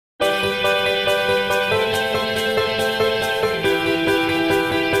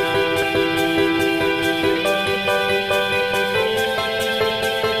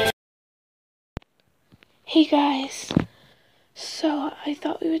Hey guys, so I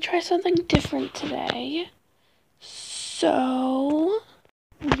thought we would try something different today. So,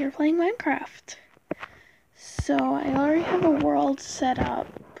 we are playing Minecraft. So, I already have a world set up.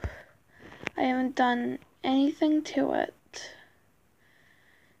 I haven't done anything to it.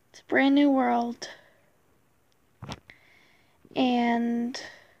 It's a brand new world. And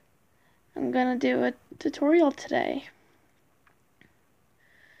I'm gonna do a tutorial today.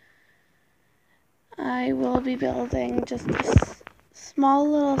 I will be building just a small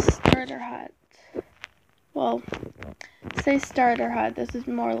little starter hut. Well, say starter hut, this is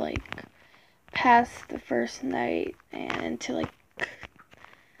more like past the first night and into like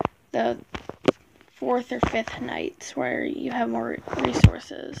the fourth or fifth nights where you have more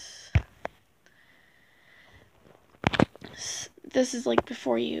resources. This is like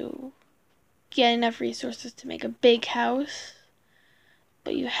before you get enough resources to make a big house,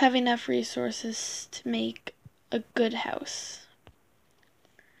 but you have enough resources to make a good house.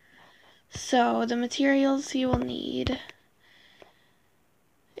 So the materials you will need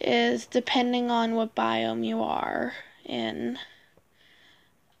is depending on what biome you are in.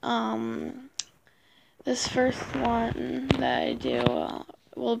 This first one that I do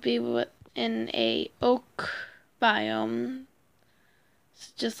will be in a oak biome.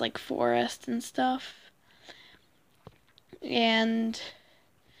 It's just like forest and stuff. And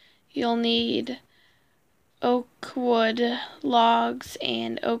you'll need oak wood logs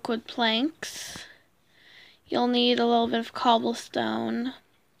and oak wood planks. You'll need a little bit of cobblestone.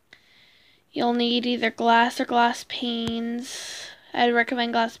 You'll need either glass or glass panes. I'd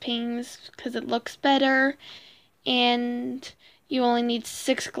recommend glass panes because it looks better, and you only need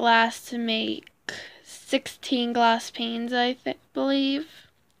 6 glass to make 16 glass panes, I believe.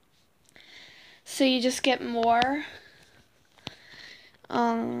 So you just get more.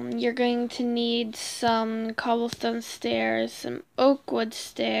 You're going to need some cobblestone stairs, some oak wood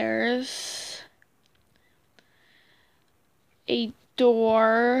stairs, a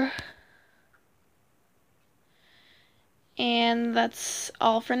door, and that's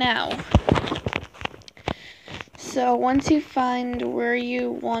all for now. So once you find where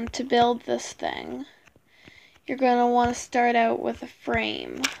you want to build this thing, you're going to want to start out with a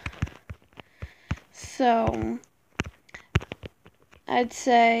frame. So I'd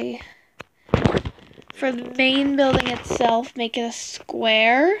say for the main building itself, make it a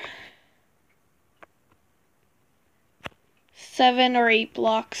square. 7 or 8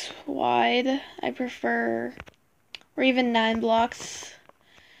 blocks wide, I prefer, or even 9 blocks,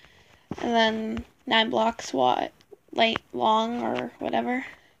 and then 9 blocks wide, long, or whatever.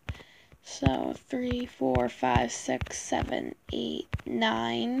 So 3, 4, 5, 6, 7, 8,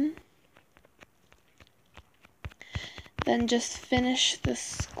 9. Then just finish the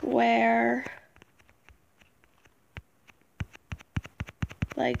square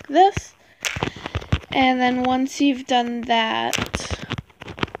like this. And then once you've done that,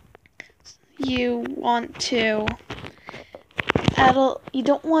 you want to you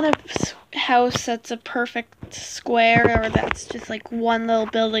don't want a house that's a perfect square or that's just like one little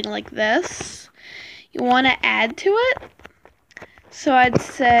building like this. You want to add to it. So I'd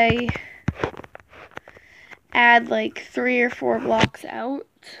say add like 3 or 4 blocks out,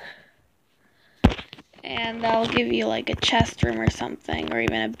 and that'll give you like a chest room or something, or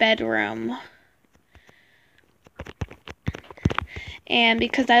even a bedroom. And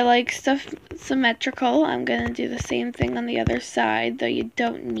because I like stuff symmetrical, I'm going to do the same thing on the other side, though you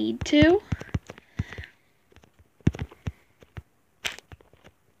don't need to.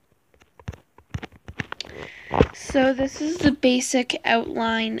 So this is the basic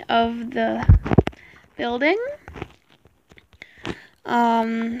outline of the building.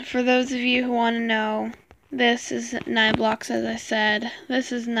 For those of you who want to know, this is 9 blocks, as I said.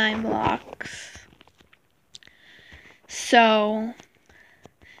 This is 9 blocks. So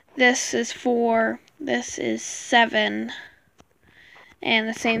this is 4, this is 7, and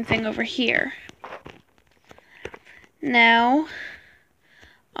the same thing over here. Now,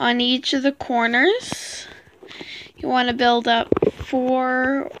 on each of the corners, you want to build up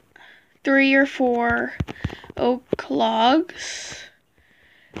 3 or 4 oak logs.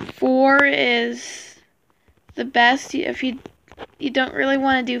 4 is the best. If you don't really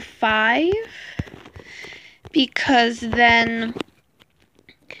want to do 5, because then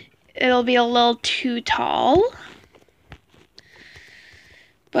it'll be a little too tall.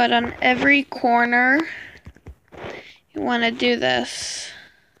 But on every corner, you want to do this.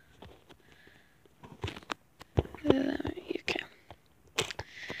 Okay.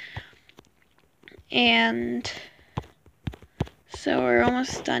 And so we're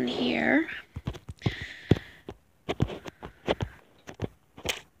almost done here.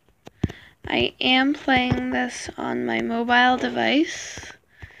 I am playing this on my mobile device,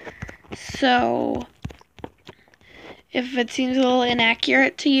 so if it seems a little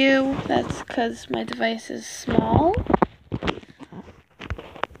inaccurate to you, that's because my device is small.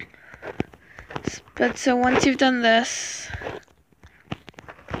 But so once you've done this,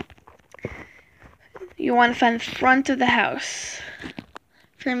 you want to find the front of the house.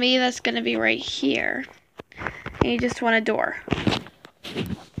 For me, that's going to be right here. And you just want a door.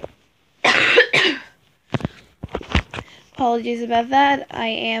 Apologies about that. I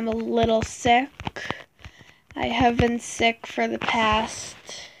am a little sick. I have been sick for the past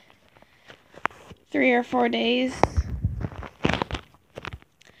 3 or 4 days.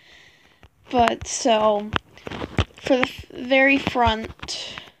 But so, for the very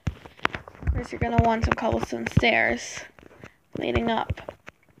front, of course you're going to want some cobblestone stairs leading up.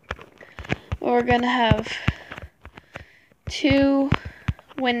 We're going to have 2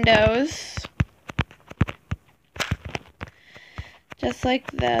 windows, just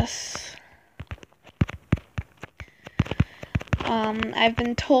like this. I've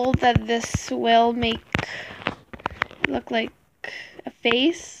been told that this will make it look like a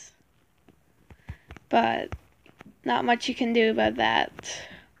face, but not much you can do about that.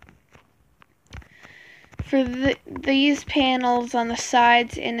 For these panels on the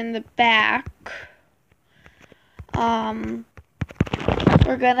sides and in the back, we're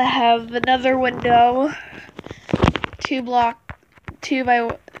gonna have another window, 2 blocks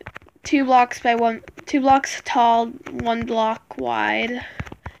tall, 1 block wide.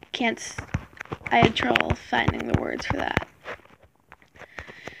 I had trouble finding the words for that.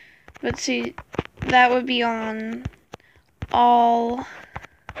 But see, that would be on all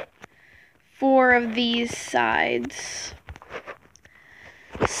 4 of these sides.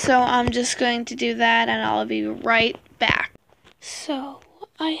 So I'm just going to do that and I'll be right back. So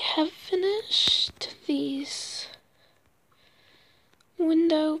I have finished these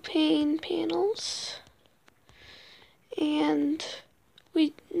window pane panels, and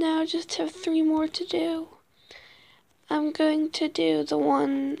we now just have 3 more to do. I'm going to do the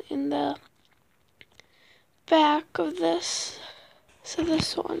one in the back of this, so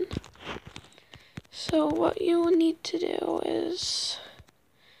this one. So what you will need to do is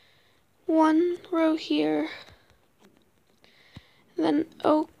 1 row here, and then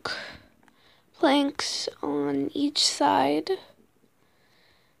oak planks on each side.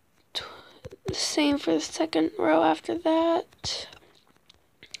 The same for the second row after that.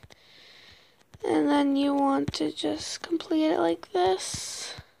 And then you want to just complete it like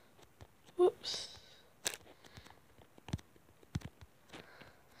this. Whoops.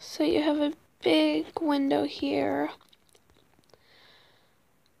 So you have a big window here.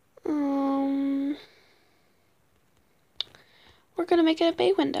 We're gonna make it a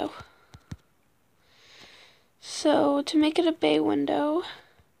bay window. So to make it a bay window,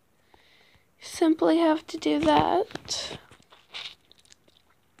 simply have to do that,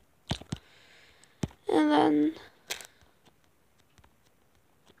 and then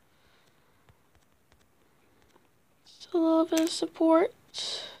just a little bit of support,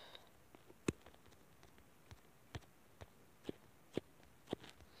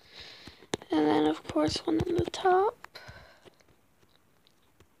 and then of course one on the top.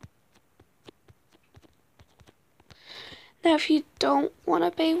 Now if you don't want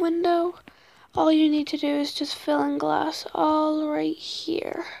a bay window, all you need to do is just fill in glass all right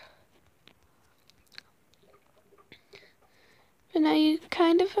here. But now you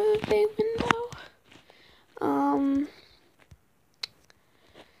kind of have a bay window.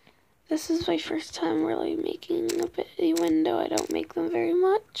 This is my first time really making a bay window. I don't make them very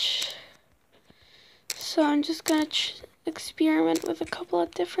much. So I'm just gonna experiment with a couple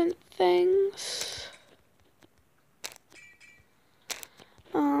of different things.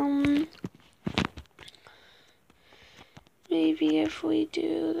 Maybe if we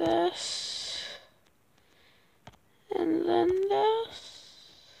do this, and then this.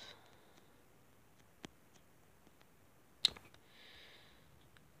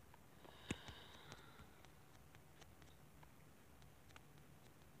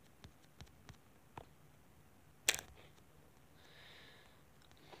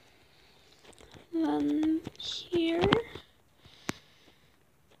 And then here.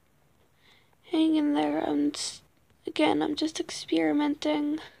 Hang in there. Again, I'm just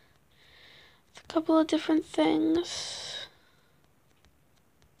experimenting with a couple of different things.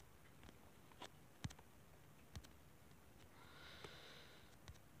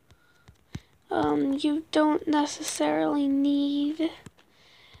 You don't necessarily need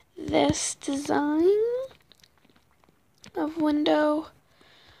this design of window.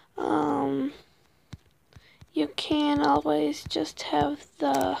 You can always just have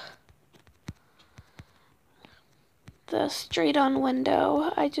the straight on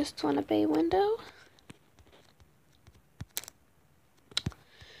window. I just want a bay window.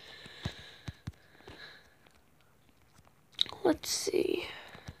 Let's see.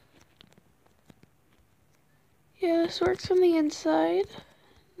 Yeah, this works from the inside.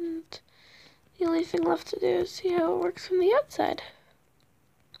 And the only thing left to do is see how it works from the outside.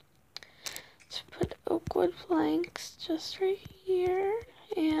 Let's put oak wood planks just right here.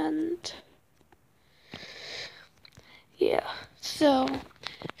 And yeah, so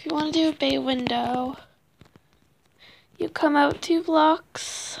if you want to do a bay window, you come out 2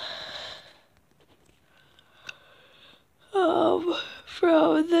 blocks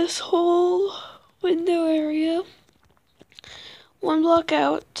from this whole window area. 1 block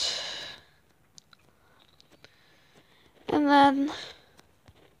out, and then,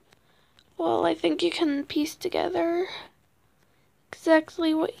 well, I think you can piece together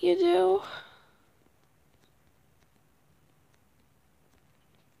exactly what you do.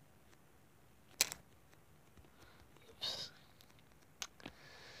 Oops.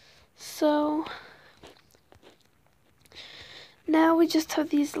 So now we just have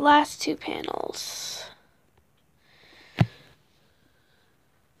these last 2 panels.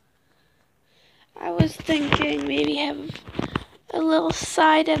 I was thinking maybe have a little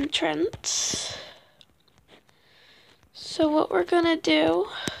side entrance. So what we're gonna do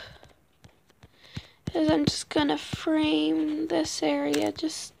is I'm just gonna frame this area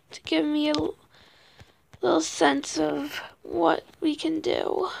just to give me a little sense of what we can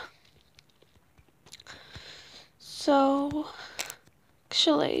do. So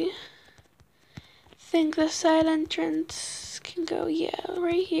actually, I think the side entrance can go, yeah,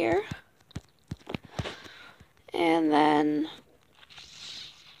 right here. And then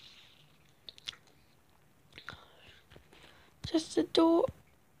just a door.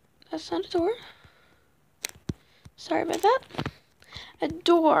 That's not a door. Sorry about that. A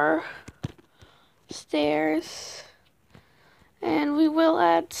door, stairs, and we will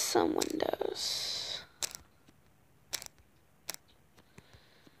add some windows.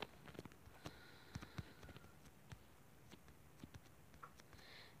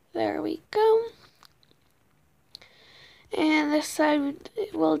 There we go. And this side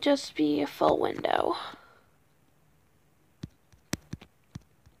will just be a full window.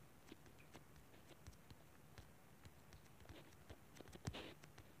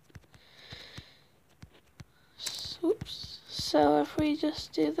 Oops. So if we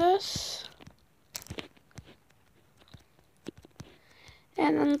just do this,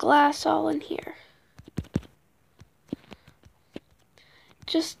 and then glass all in here.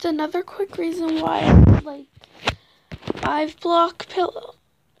 Just another quick reason why I like 5-block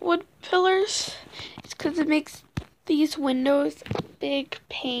wood pillars. It's because it makes these windows a big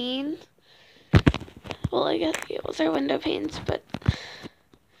pain. Well, I guess they're window panes, but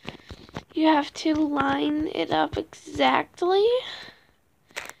you have to line it up exactly.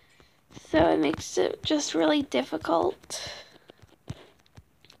 So it makes it just really difficult.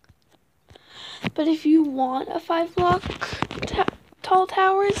 But if you want a 5-block tall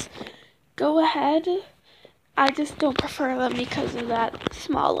towers, go ahead. I just don't prefer them because of that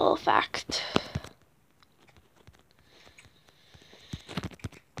small little fact.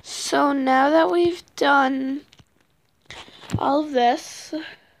 So now that we've done all of this,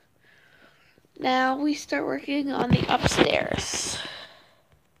 now we start working on the upstairs.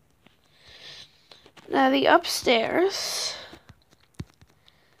 Now the upstairs,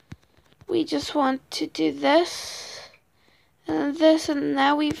 we just want to do this and this, and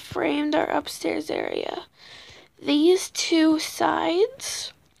now we've framed our upstairs area. These 2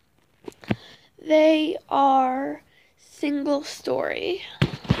 sides, they are single story.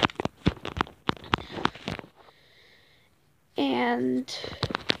 And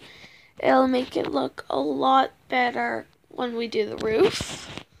it'll make it look a lot better when we do the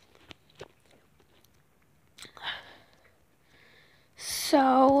roof.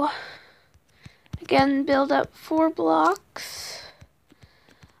 So again, build up 4 blocks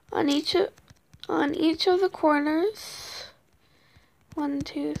on each of the corners. 1,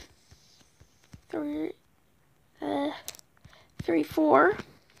 2, 3, 4.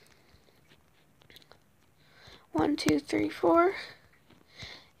 1, 2, 3, 4.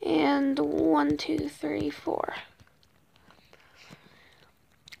 And 1, 2, 3, 4.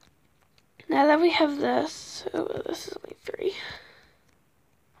 Now that we have this, oh, this is only 3.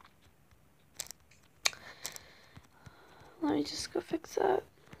 Let me just go fix that.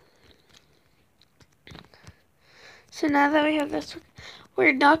 So now that we have this,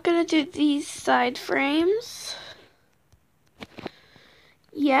 we're not going to do these side frames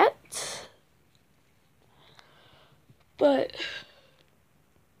yet, but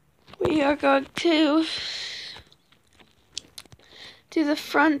we are going to do the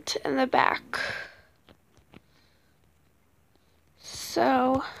front and the back.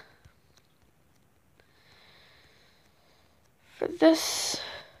 So for this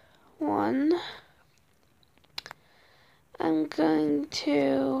one, I'm going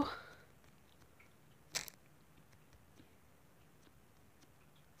to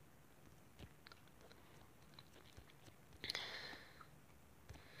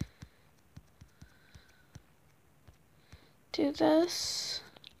do this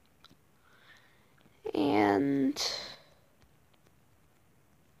and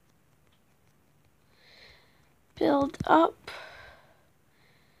build up,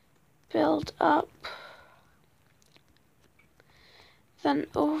 then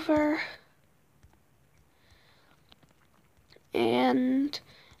over, and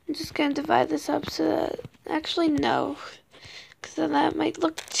I'm just going to divide this up so that, actually no, because then that might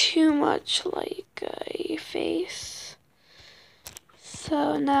look too much like a face.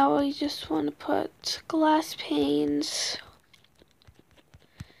 So now we just want to put glass panes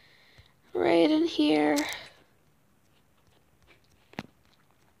right in here.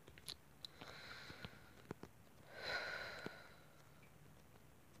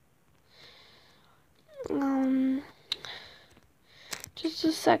 Just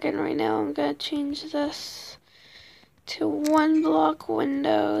a second right now, I'm going to change this to 1-block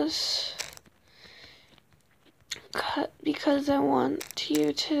windows. Because I want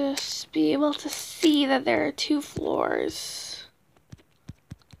you to be able to see that there are 2 floors.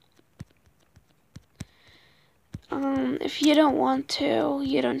 If you don't want to,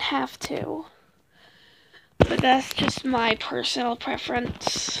 you don't have to. But that's just my personal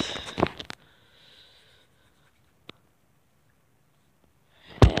preference.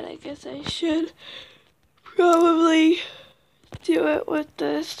 And I guess I should probably do it with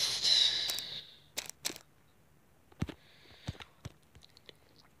this.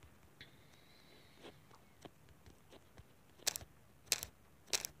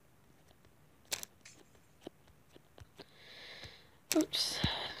 Oops.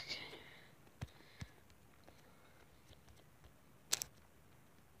 Okay.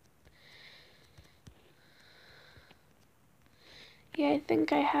 Yeah, I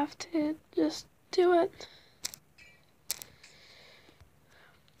think I have to just do it.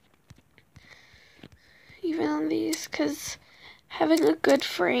 Even on these, because having a good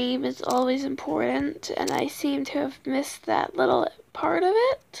frame is always important, and I seem to have missed that little part of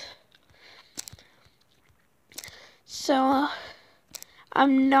it. So,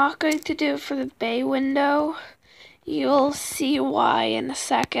 I'm not going to do it for the bay window. You'll see why in a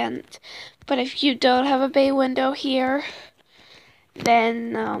second. But if you don't have a bay window here,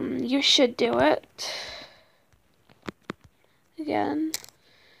 then you should do it. Again.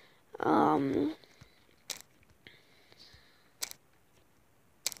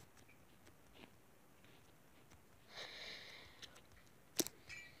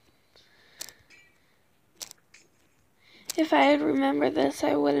 If I had remembered this,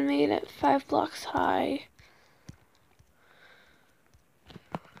 I would have made it 5 blocks high.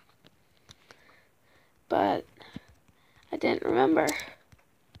 But I didn't remember.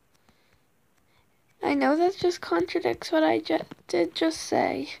 I know that just contradicts what I did just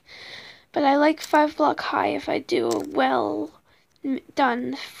say, but I like 5 block high if I do a well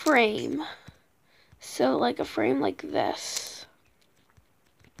done frame. So like a frame like this.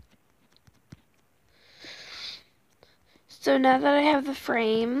 So now that I have the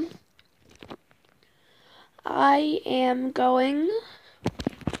frame, I am going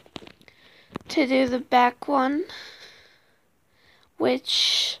to do the back one,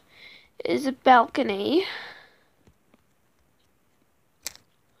 which is a balcony.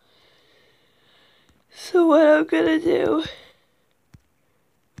 So what I'm gonna do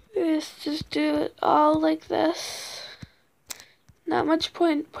is just do it all like this. Not much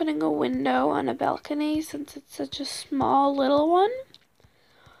point putting a window on a balcony since it's such a small little one.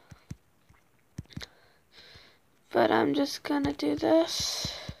 But I'm just gonna do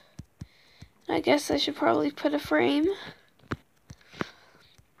this. I guess I should probably put a frame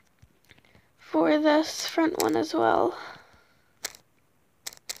for this front one as well.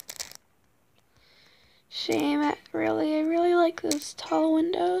 Shame, I really like those tall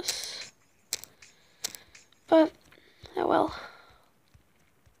windows. But, oh well.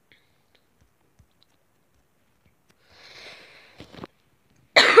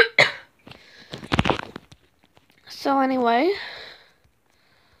 So anyway,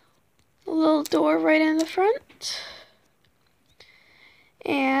 a little door right in the front.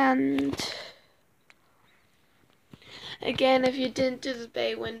 And again, if you didn't do the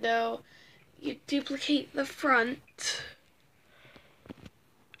bay window, you duplicate the front.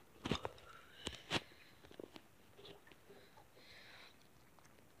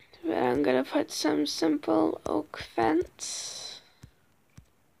 But I'm gonna put some simple oak fence.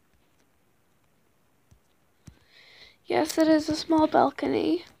 Yes, it is a small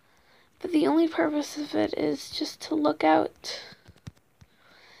balcony, but the only purpose of it is just to look out.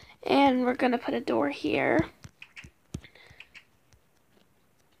 And we're gonna put a door here.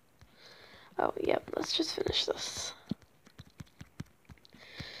 Oh, yep, let's just finish this.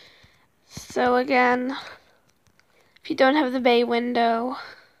 So again, if you don't have the bay window,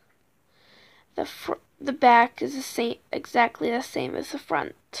 the back is exactly the same as the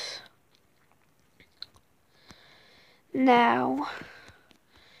front. Now,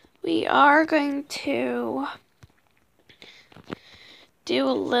 we are going to do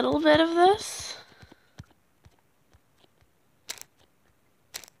a little bit of this.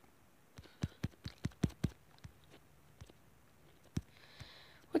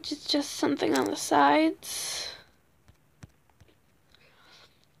 Which is just something on the sides.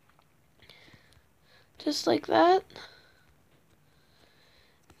 Just like that.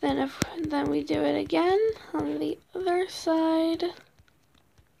 Then we do it again on the other side.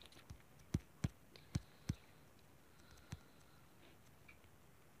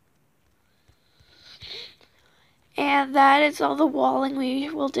 And that is all the walling we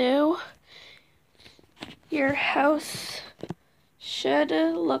will do. Your house should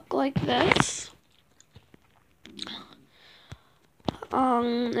look like this.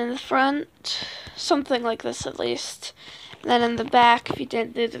 In the front, something like this at least. And then in the back, if you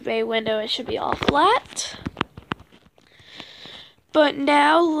didn't do the bay window, it should be all flat. But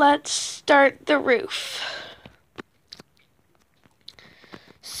now let's start the roof.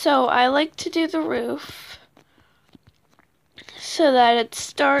 So I like to do the roof so that it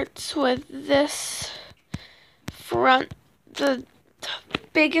starts with this front, the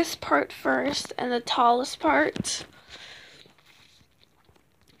biggest part first and the tallest part.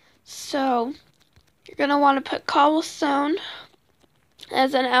 So you're going to want to put cobblestone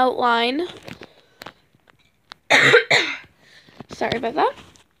as an outline. Sorry about that.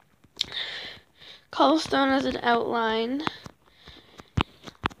 Cobblestone as an outline.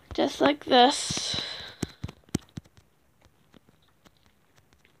 Just like this.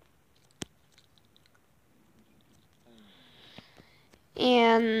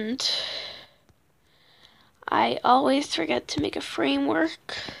 And I always forget to make a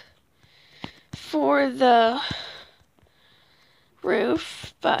framework for the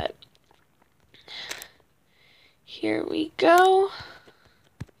roof, but here we go.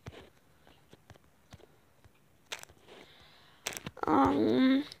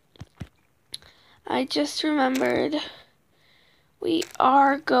 I just remembered we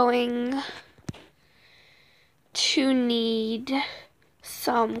are going to need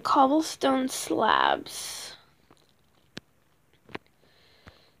some cobblestone slabs.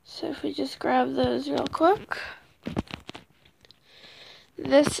 So if we just grab those real quick.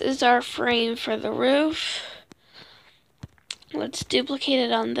 This is our frame for the roof. Let's duplicate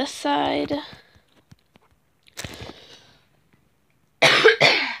it on this side.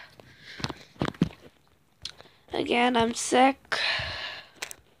 Again, I'm sick.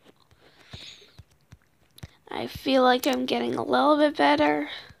 I feel like I'm getting a little bit better,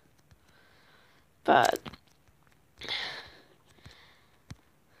 but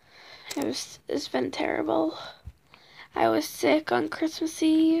it's been terrible. I was sick on Christmas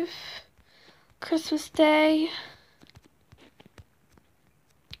Eve, Christmas Day.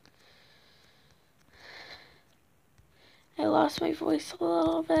 I lost my voice a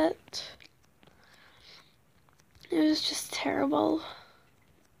little bit. It was just terrible.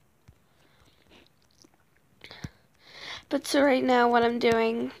 But so right now what I'm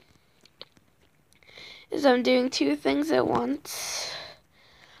doing is I'm doing two things at once.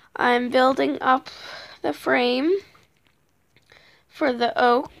 I'm building up the frame for the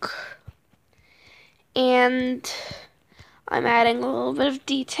oak, and I'm adding a little bit of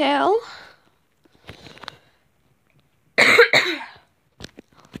detail.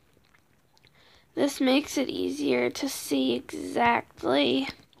 This makes it easier to see exactly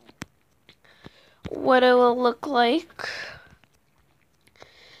what it will look like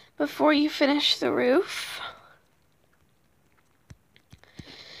before you finish the roof.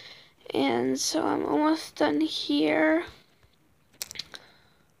 And so I'm almost done here.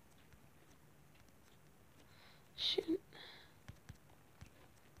 Shoot.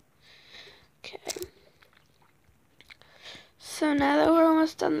 So now that we're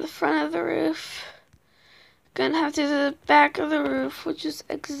almost done the front of the roof, gonna have to do the back of the roof, which is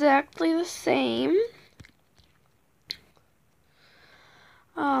exactly the same.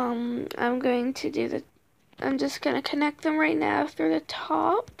 I'm just gonna connect them right now through the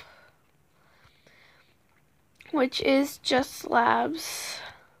top, which is just slabs,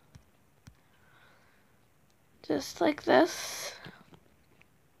 just like this,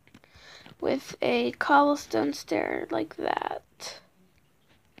 with a cobblestone stair like that.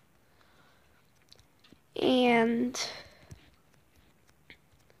 And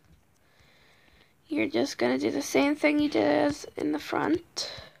you're just gonna do the same thing you did as in the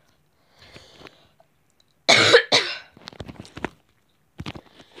front.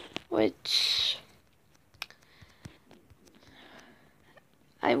 Which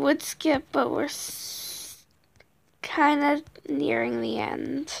I would skip, but we're kind of nearing the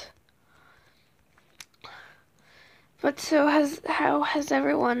end. But how has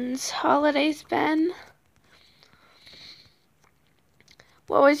everyone's holidays been?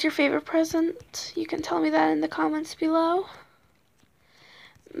 What was your favorite present? You can tell me that in the comments below.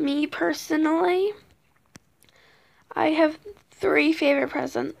 Me personally, I have 3 favorite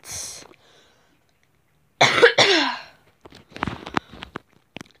presents.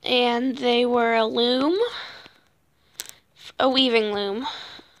 And they were a loom, a weaving loom,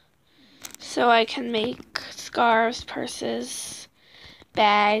 so I can make scarves, purses,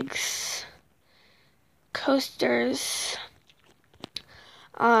 bags, coasters.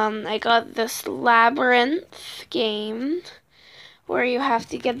 I got this labyrinth game where you have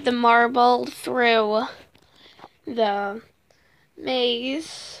to get the marble through the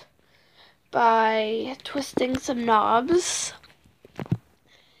maze by twisting some knobs.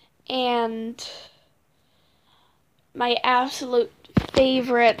 And my absolute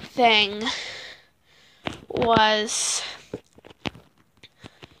favorite thing was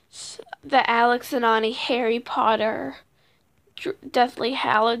the Alex and Ani Harry Potter Deathly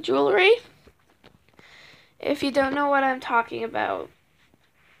Hallow jewelry. If you don't know what I'm talking about,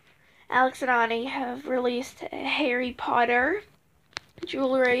 Alex and Ani have released Harry Potter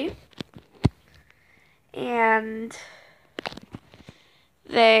jewelry, and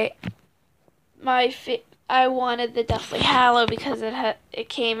I wanted the Deathly Hallow because it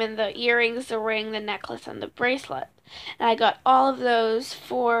came in the earrings, the ring, the necklace, and the bracelet. And I got all of those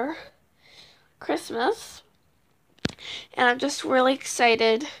for Christmas. And I'm just really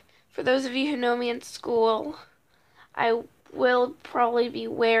excited. For those of you who know me in school, I will probably be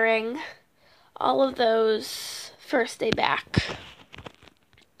wearing all of those first day back.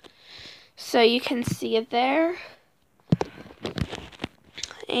 So you can see it there.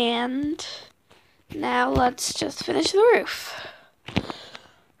 And now let's just finish the roof.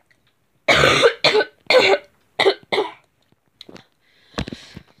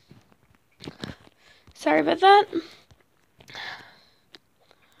 Sorry about that.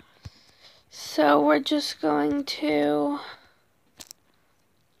 So we're just going to,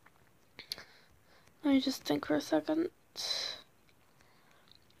 let me just think for a second.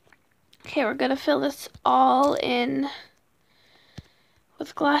 Okay, we're gonna fill this all in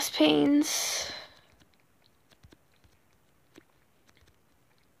with glass panes.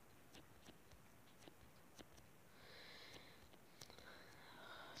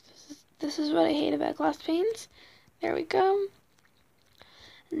 This is what I hate about glass panes. There we go.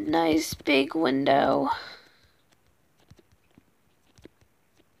 Nice big window.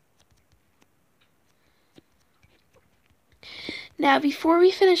 Now before we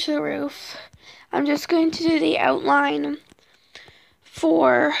finish the roof, I'm just going to do the outline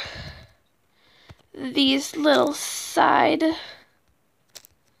for these little side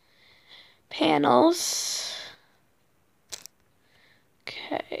panels.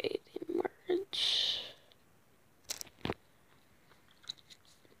 Okay, merge.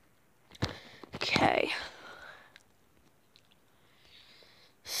 Okay.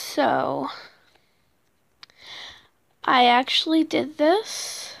 So I actually did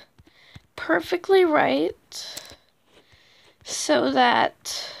this perfectly right so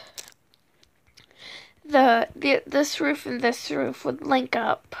that this roof and this roof would link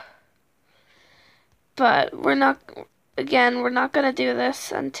up. But we're not gonna do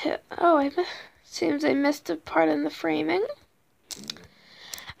this until, seems I missed a part in the framing.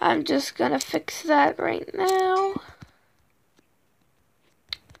 I'm just gonna fix that right now.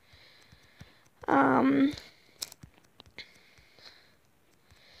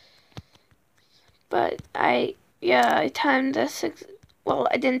 But I timed this, well,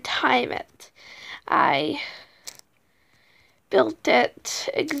 I didn't time it. I built it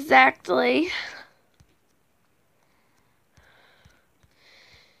exactly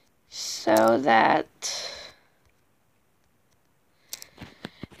so that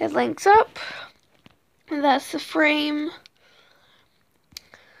it links up. And that's the frame.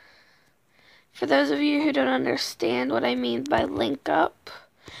 For those of you who don't understand what I mean by link up,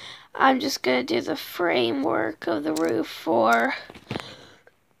 I'm just going to do the framework of the roof for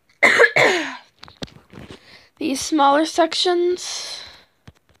these smaller sections.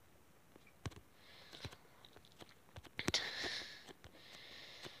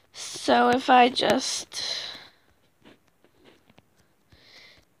 So if I just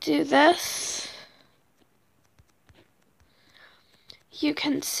do this, you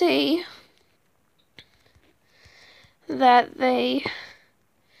can see that they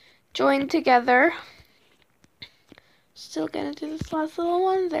join together. Still gonna do this last little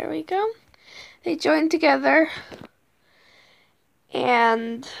one. There we go. They join together,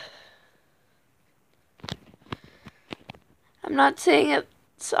 and I'm not saying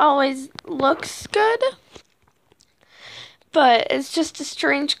it's always looks good, but it's just a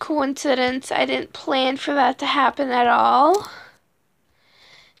strange coincidence. I didn't plan for that to happen at all.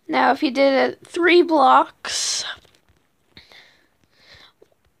 Now if you did it 3 blocks,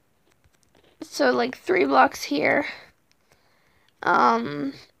 so like 3 blocks here,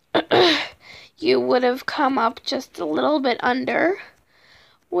 you would have come up just a little bit under,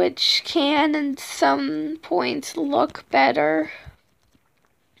 which can in some points look better,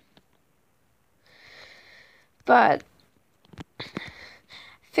 but I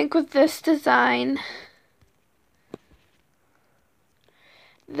think with this design,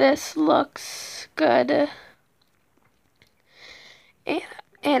 this looks good.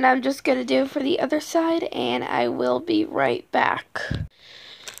 And I'm just going to do it for the other side, and I will be right back.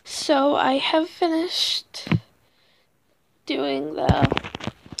 So I have finished doing the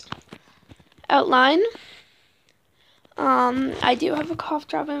outline. I do have a cough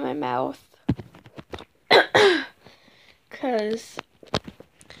drop in my mouth because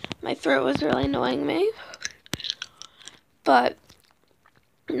my throat was really annoying me. But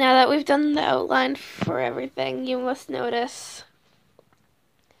now that we've done the outline for everything, you must notice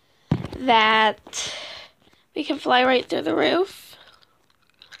that we can fly right through the roof.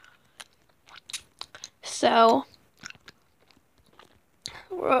 So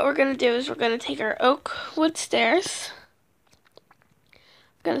what we're going to do is we're going to take our oak wood stairs. I'm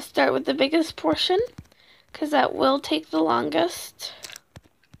going to start with the biggest portion because that will take the longest.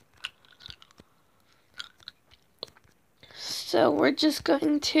 So we're just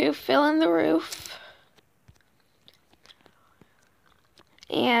going to fill in the roof.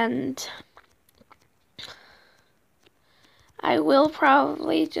 And I will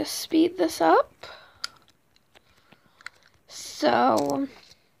probably just speed this up. So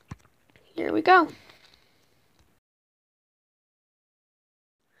here we go.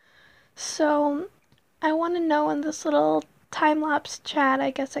 So I want to know in this little time-lapse chat,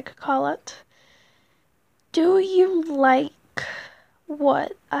 I guess I could call it, do you like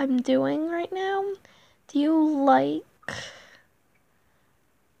what I'm doing right now? Do you like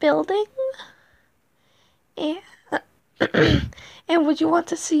building? And and would you want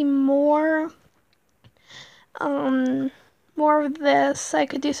to see more more of this? I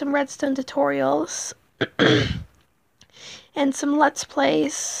could do some redstone tutorials and some let's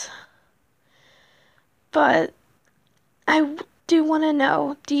plays, but I do want to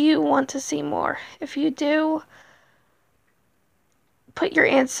know, do you want to see more? If you do, put your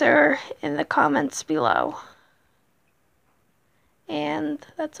answer in the comments below. And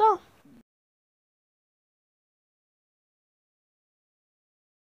that's all.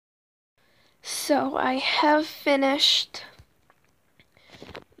 So I have finished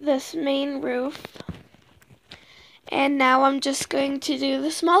this main roof, and now I'm just going to do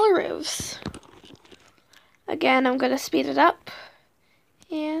the smaller roofs. Again, I'm going to speed it up,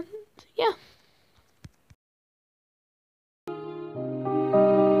 and yeah.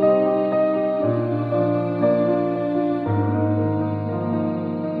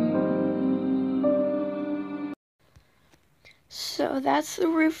 So that's the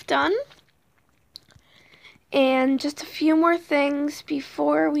roof done. And just a few more things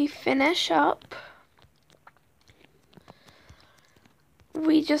before we finish up.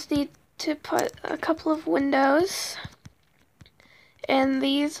 We just need to put a couple of windows in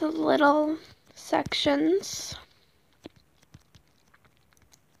these little sections.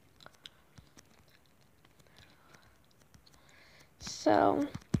 So,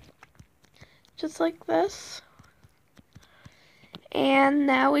 just like this. And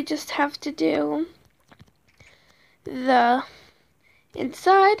now we just have to do the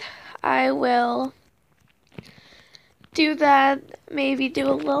inside. I will do that, maybe do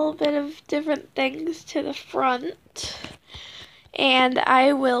a little bit of different things to the front. And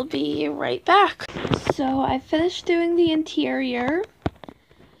I will be right back. So I finished doing the interior.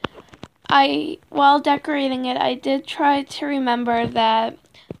 While decorating it, I did try to remember that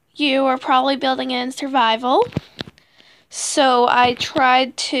you are probably building it in survival. So I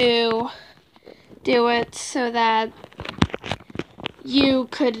tried to do it so that you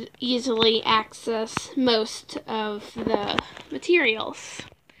could easily access most of the materials.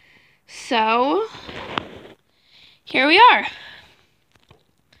 So here we are.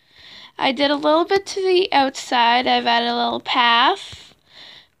 I did a little bit to the outside. I've added a little path,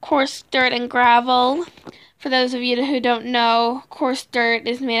 coarse dirt and gravel. For those of you who don't know, coarse dirt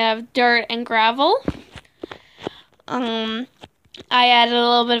is made out of dirt and gravel. I added a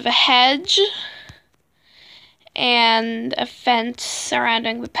little bit of a hedge and a fence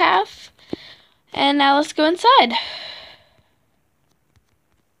surrounding the path. And now let's go inside.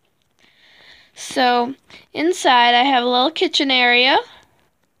 So inside I have a little kitchen area.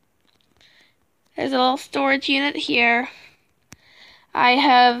 There's a little storage unit here. I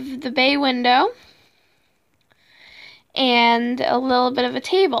have the bay window and a little bit of a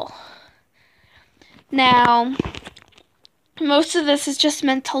table. Now, most of this is just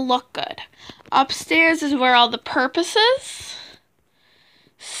meant to look good. Upstairs is where all the purpose is.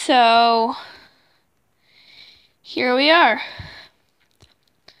 So, here we are.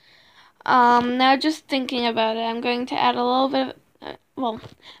 Now just thinking about it, I'm going to add a little bit of,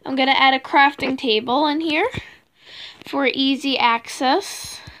 I'm going to add a crafting table in here for easy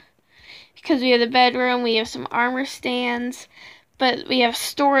access. Because we have the bedroom, we have some armor stands, but we have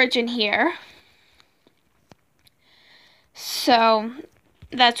storage in here. So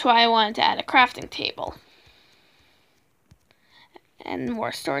that's why I wanted to add a crafting table. And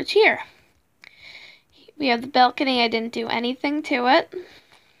more storage here. We have the balcony, I didn't do anything to it.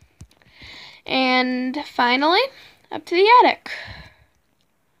 And finally, up to the attic.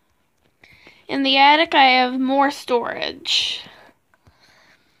 In the attic I have more storage.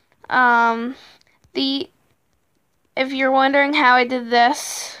 If you're wondering how I did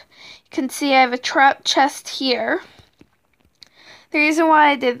this, you can see I have a trap chest here. The reason why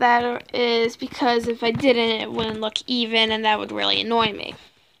I did that is because if I didn't, it wouldn't look even, and that would really annoy me.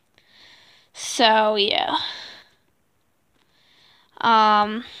 So, yeah.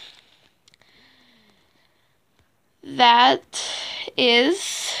 That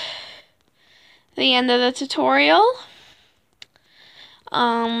is the end of the tutorial.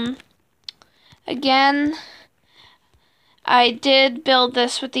 Again, I did build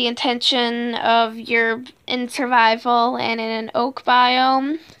this with the intention of you're in survival and in an oak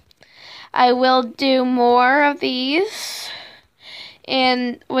biome. I will do more of these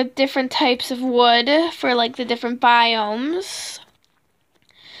and with different types of wood for like the different biomes.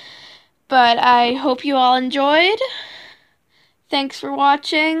 But I hope you all enjoyed. Thanks for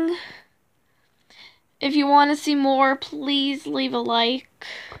watching. If you want to see more, please leave a like.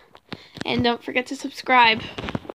 And don't forget to subscribe.